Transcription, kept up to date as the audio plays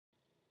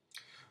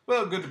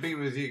Well, good to be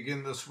with you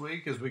again this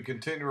week as we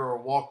continue our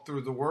walk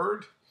through the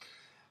Word.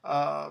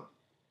 Uh,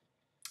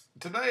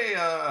 Today,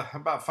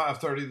 about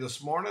 5:30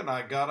 this morning,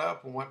 I got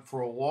up and went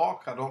for a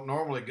walk. I don't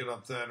normally get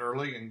up that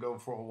early and go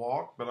for a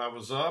walk, but I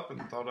was up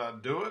and thought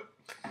I'd do it.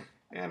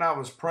 And I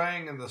was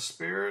praying in the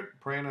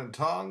Spirit, praying in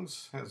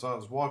tongues as I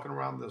was walking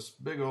around this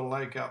big old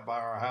lake out by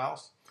our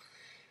house.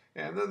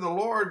 And then the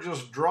Lord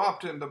just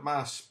dropped into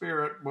my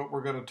spirit what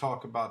we're going to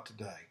talk about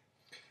today.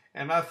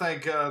 And I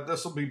think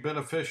this will be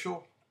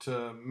beneficial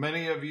to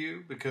many of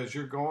you because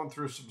you're going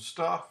through some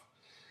stuff.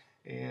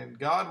 And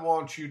God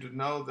wants you to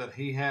know that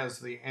He has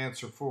the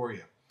answer for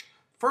you.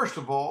 First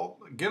of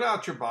all, get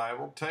out your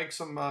Bible, take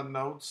some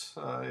notes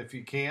if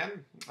you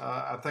can.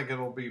 I think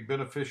it'll be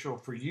beneficial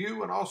for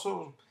you, and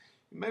also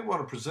you may want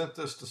to present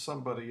this to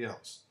somebody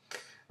else.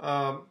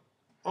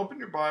 Open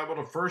your Bible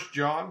to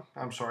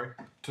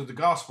to the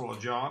Gospel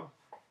of John.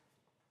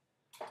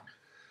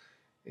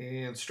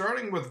 And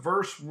starting with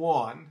verse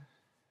 1,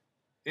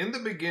 in the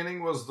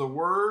beginning was the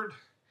Word,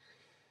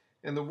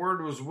 and the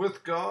Word was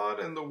with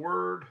God, and the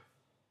Word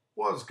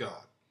was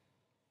God.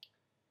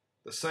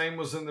 The same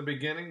was in the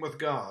beginning with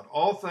God.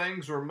 All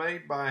things were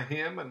made by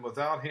Him, and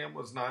without Him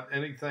was not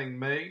anything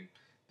made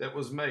that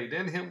was made.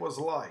 In Him was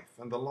life,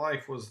 and the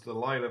life was the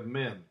light of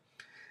men.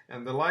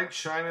 And the light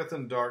shineth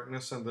in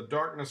darkness, and the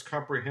darkness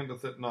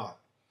comprehendeth it not.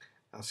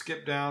 Now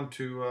skip down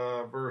to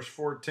verse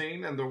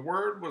 14. And the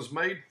Word was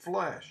made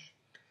flesh,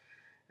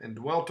 and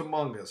dwelt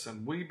among us,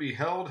 and we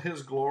beheld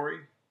His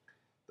glory,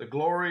 the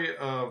glory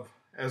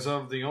as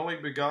of the only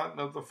begotten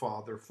of the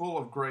Father, full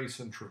of grace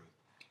and truth.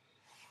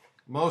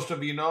 Most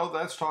of you know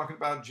that's talking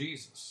about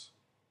Jesus.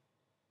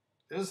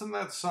 Isn't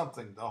that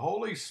something? The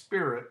Holy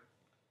Spirit,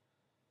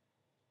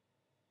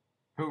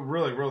 who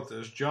really wrote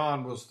this,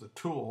 John was the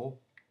tool,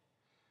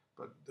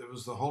 but it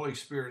was the Holy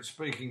Spirit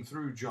speaking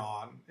through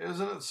John.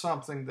 Isn't it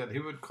something that he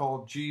would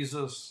call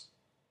Jesus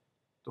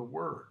the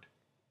Word?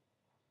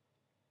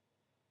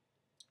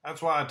 That's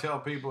why I tell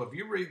people, if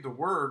you read the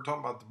Word,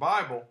 talking about the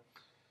Bible,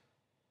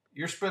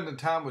 you're spending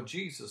time with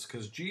Jesus,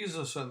 because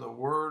Jesus and the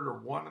Word are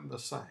one and the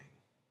same.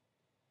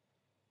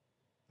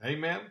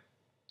 Amen?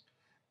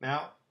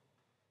 Now,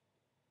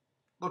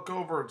 look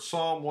over at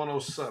Psalm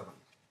 107.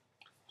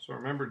 So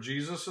remember,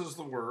 Jesus is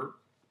the Word.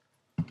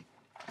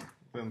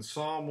 Then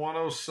Psalm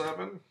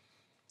 107.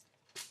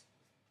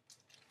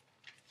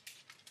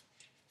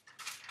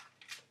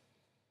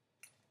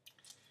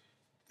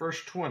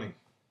 Verse 20.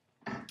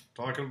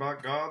 Talking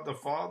about God the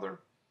Father.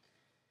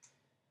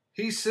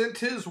 He sent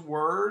His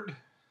Word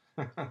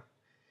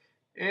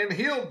and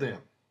healed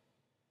them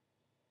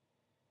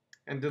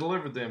and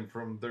delivered them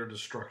from their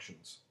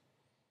destructions.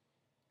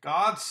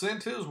 God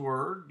sent His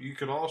Word. You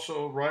could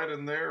also write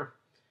in there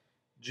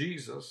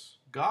Jesus.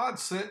 God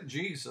sent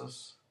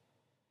Jesus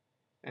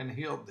and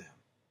healed them.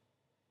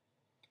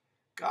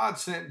 God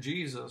sent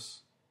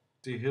Jesus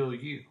to heal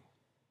you.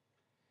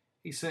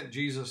 He sent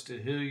Jesus to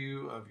heal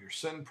you of your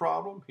sin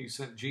problem. He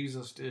sent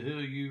Jesus to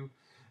heal you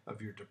of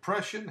your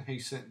depression. He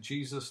sent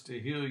Jesus to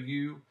heal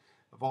you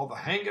of all the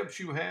hang-ups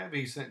you have.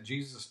 He sent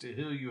Jesus to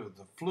heal you of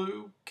the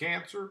flu,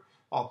 cancer,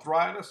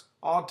 arthritis,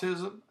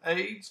 autism,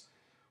 AIDS,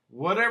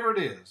 whatever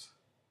it is.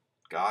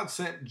 God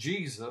sent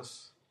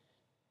Jesus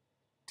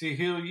to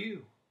heal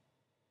you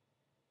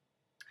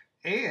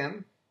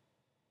and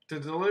to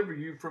deliver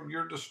you from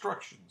your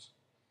destructions.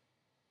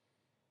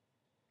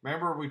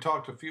 Remember we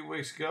talked a few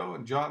weeks ago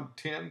in John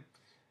 10,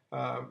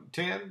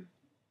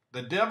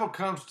 the devil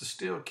comes to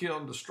steal, kill,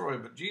 and destroy,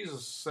 but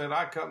Jesus said,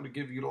 I come to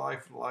give you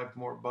life and life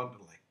more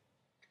abundantly.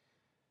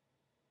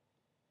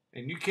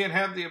 And you can't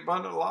have the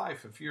abundant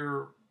life if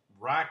you're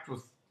racked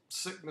with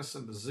sickness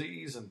and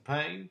disease and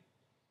pain.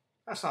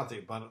 That's not the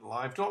abundant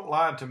life. Don't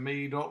lie to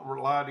me. Don't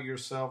lie to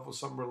yourself with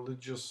some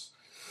religious,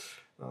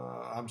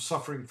 I'm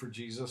suffering for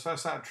Jesus.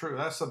 That's not true.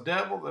 That's the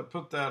devil that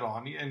put that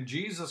on you. And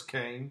Jesus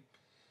came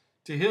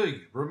to heal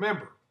you.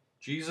 Remember,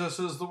 Jesus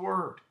is the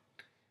Word.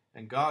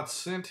 And God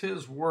sent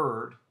His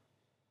Word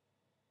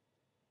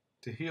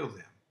to heal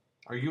them.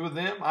 Are you with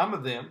them? I'm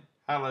with them.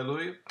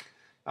 Hallelujah.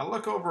 Now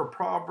look over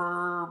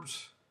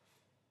Proverbs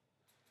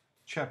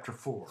chapter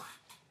 4.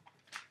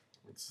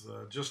 It's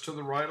just to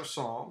the right of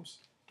Psalms.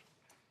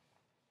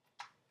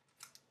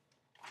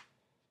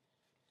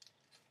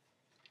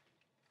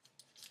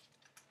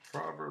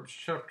 Proverbs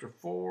chapter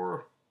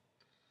 4,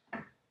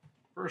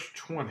 verse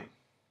 20.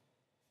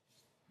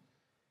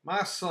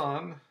 My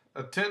son,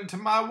 attend to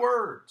my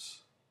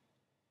words.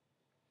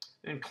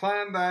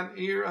 Incline thine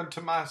ear unto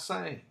my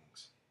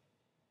sayings.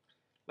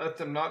 Let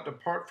them not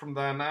depart from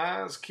thine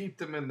eyes. Keep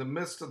them in the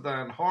midst of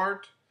thine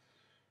heart.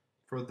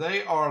 For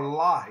they are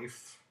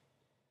life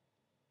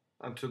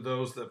unto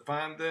those that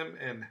find them,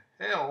 and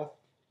health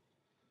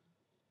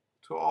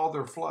to all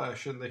their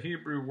flesh. And the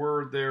Hebrew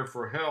word there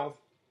for health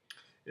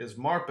is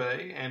marpe,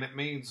 and it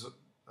means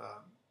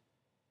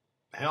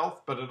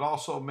health, but it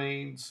also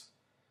means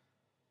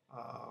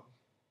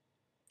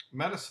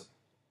medicine.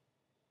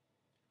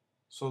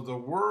 So the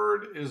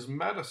Word is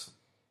medicine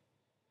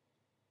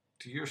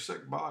to your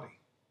sick body.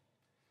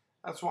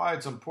 That's why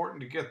it's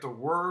important to get the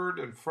word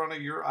in front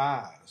of your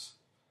eyes.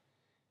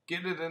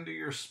 Get it into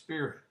your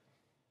spirit.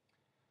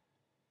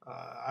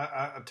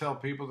 I tell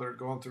people that are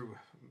going through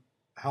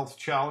health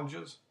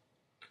challenges,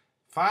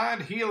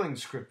 find healing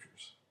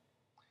scriptures.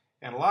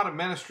 And a lot of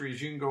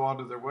ministries, you can go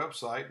onto their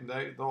website and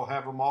they'll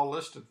have them all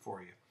listed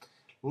for you.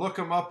 Look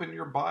them up in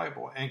your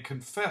Bible and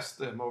confess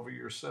them over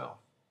yourself.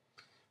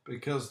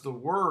 Because the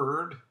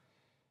word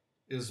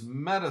is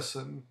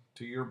medicine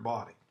to your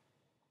body.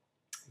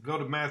 Go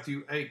to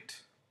Matthew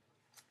 8.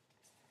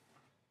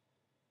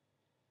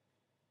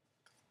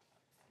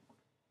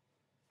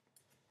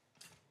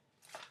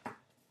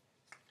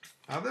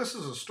 Now, this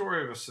is a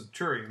story of a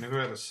centurion who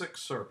had a sick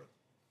servant.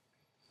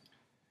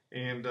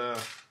 And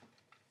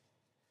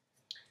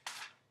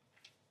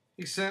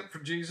he sent for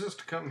Jesus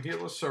to come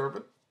heal his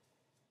servant.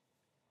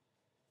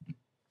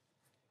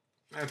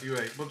 Matthew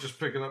 8, we'll just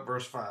pick it up,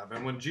 verse 5.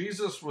 And when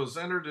Jesus was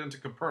entered into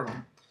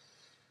Capernaum,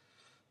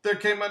 there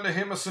came unto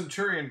him a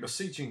centurion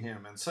beseeching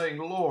him, and saying,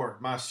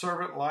 Lord, my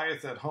servant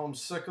lieth at home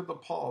sick of the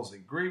palsy,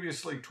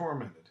 grievously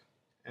tormented.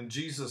 And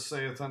Jesus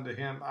saith unto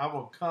him, I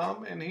will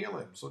come and heal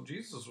him. So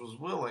Jesus was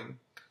willing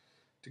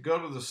to go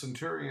to the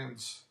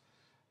centurion's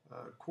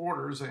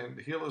quarters and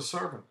heal his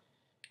servant.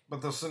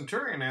 But the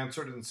centurion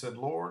answered and said,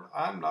 Lord,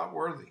 I am not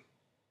worthy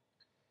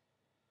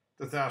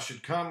that thou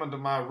should come unto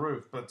my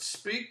roof, but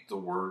speak the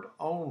word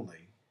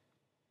only,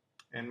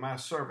 and my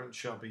servant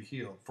shall be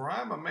healed. For I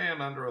am a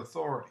man under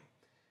authority,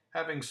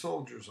 having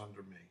soldiers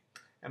under me.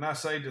 And I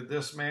say to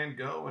this man,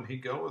 go, and he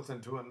goeth,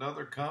 and to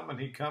another, come, and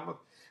he cometh,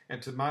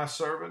 and to my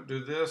servant,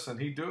 do this,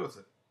 and he doeth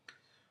it.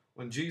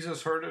 When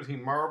Jesus heard it, he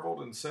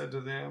marveled, and said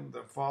to them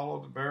that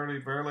followed, Verily,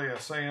 verily, I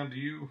say unto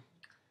you,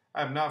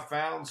 I have not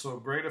found so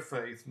great a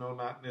faith, no,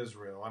 not in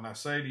Israel. And I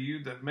say to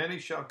you that many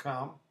shall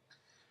come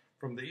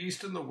from the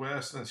east and the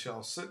west, and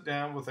shall sit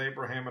down with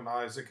Abraham and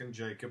Isaac and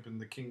Jacob in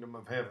the kingdom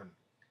of heaven.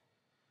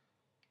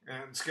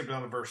 And skip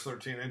down to verse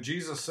 13. And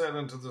Jesus said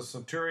unto the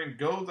centurion,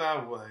 Go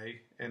thy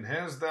way, and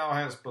as thou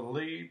hast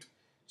believed,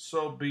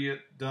 so be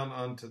it done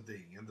unto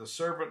thee. And the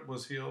servant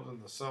was healed in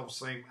the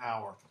selfsame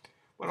hour.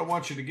 What I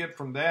want you to get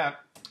from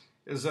that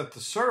is that the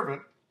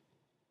servant,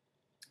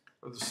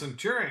 or the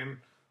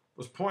centurion,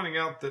 was pointing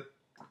out that,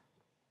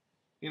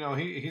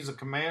 he's a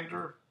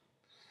commander,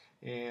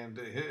 and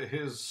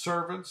his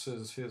servants,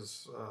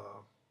 his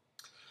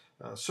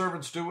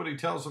servants do what he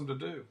tells them to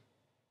do.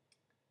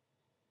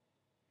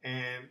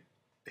 And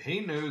he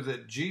knew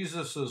that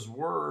Jesus'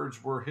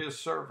 words were his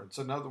servants.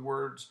 In other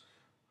words,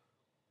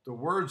 the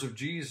words of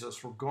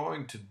Jesus were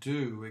going to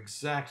do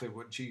exactly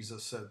what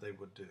Jesus said they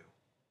would do.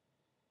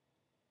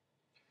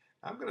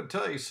 I'm going to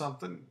tell you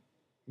something.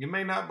 You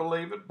may not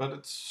believe it, but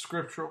it's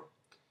scriptural.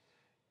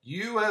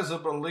 You as a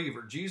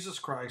believer, Jesus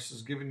Christ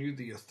has given you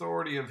the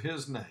authority of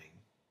his name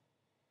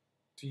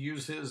to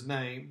use his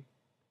name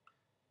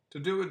to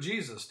do what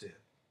Jesus did.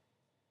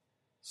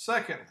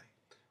 Secondly,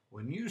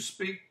 when you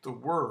speak the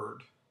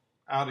word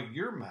out of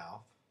your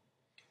mouth,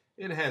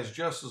 it has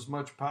just as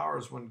much power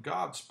as when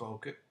God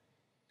spoke it,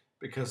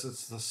 because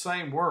it's the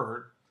same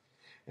word.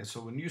 And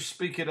so when you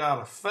speak it out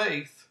of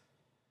faith,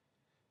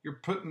 you're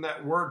putting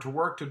that word to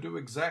work to do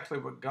exactly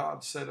what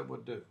God said it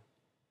would do.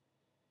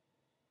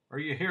 Are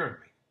you hearing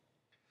me?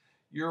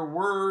 Your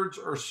words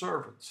are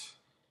servants.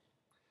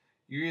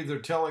 You're either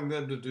telling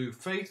them to do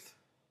faith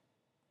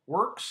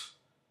works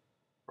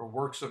or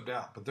works of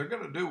doubt, but they're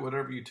going to do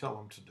whatever you tell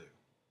them to do.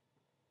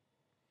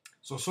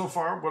 So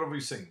far, what have we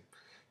seen?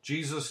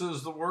 Jesus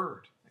is the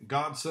Word.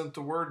 God sent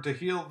the Word to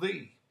heal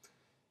thee,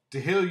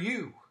 to heal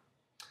you.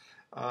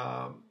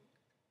 Go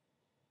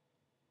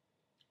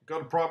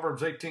to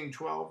Proverbs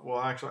 18:12.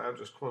 Well, actually, I'll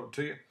just quote it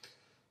to you.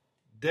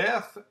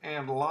 Death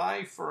and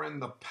life are in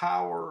the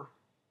power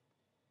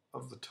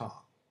of the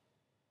tongue.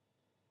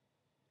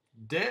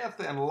 Death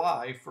and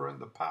life are in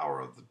the power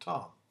of the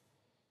tongue.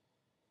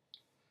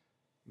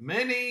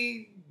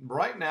 Many,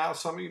 right now,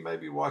 some of you may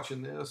be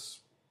watching this,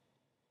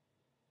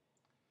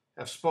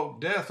 have spoke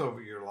death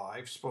over your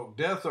life, spoke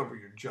death over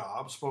your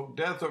job, spoke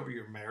death over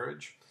your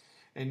marriage,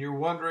 and you're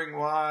wondering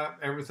why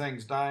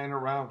everything's dying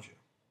around you.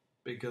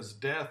 Because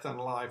death and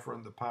life are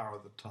in the power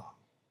of the tongue.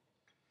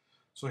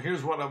 So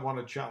here's what I want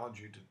to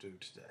challenge you to do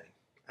today.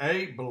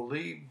 A,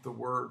 believe the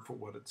word for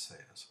what it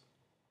says.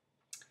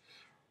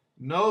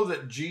 Know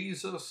that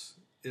Jesus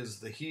is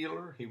the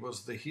healer. He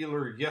was the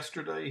healer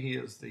yesterday. He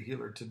is the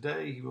healer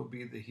today. He will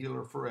be the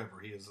healer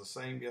forever. He is the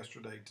same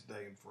yesterday,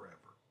 today, and forever.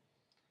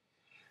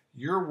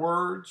 Your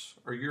words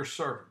are your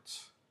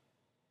servants.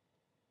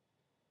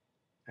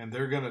 And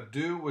they're going to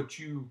do what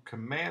you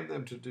command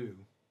them to do,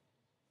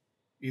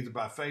 either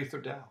by faith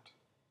or doubt.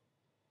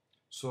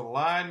 So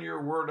line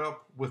your word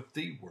up with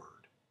the word.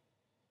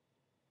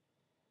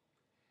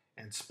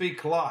 And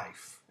speak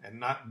life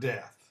and not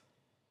death.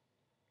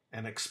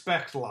 And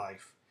expect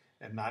life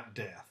and not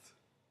death.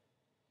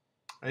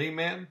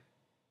 Amen?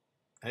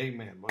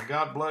 Amen. Well,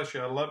 God bless you.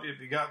 I love you.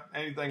 If you got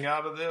anything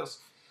out of this,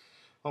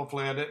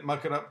 hopefully I didn't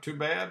muck it up too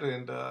bad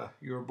and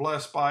you were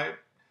blessed by it.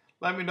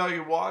 Let me know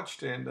you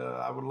watched, and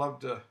I would love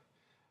to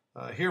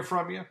hear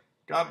from you.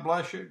 God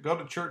bless you. Go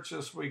to church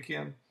this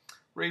weekend.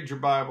 Read your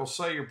Bible.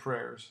 Say your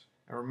prayers.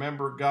 And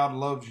remember, God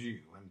loves you,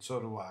 and so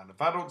do I. And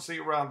if I don't see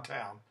you around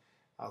town,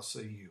 I'll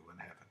see you in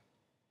heaven.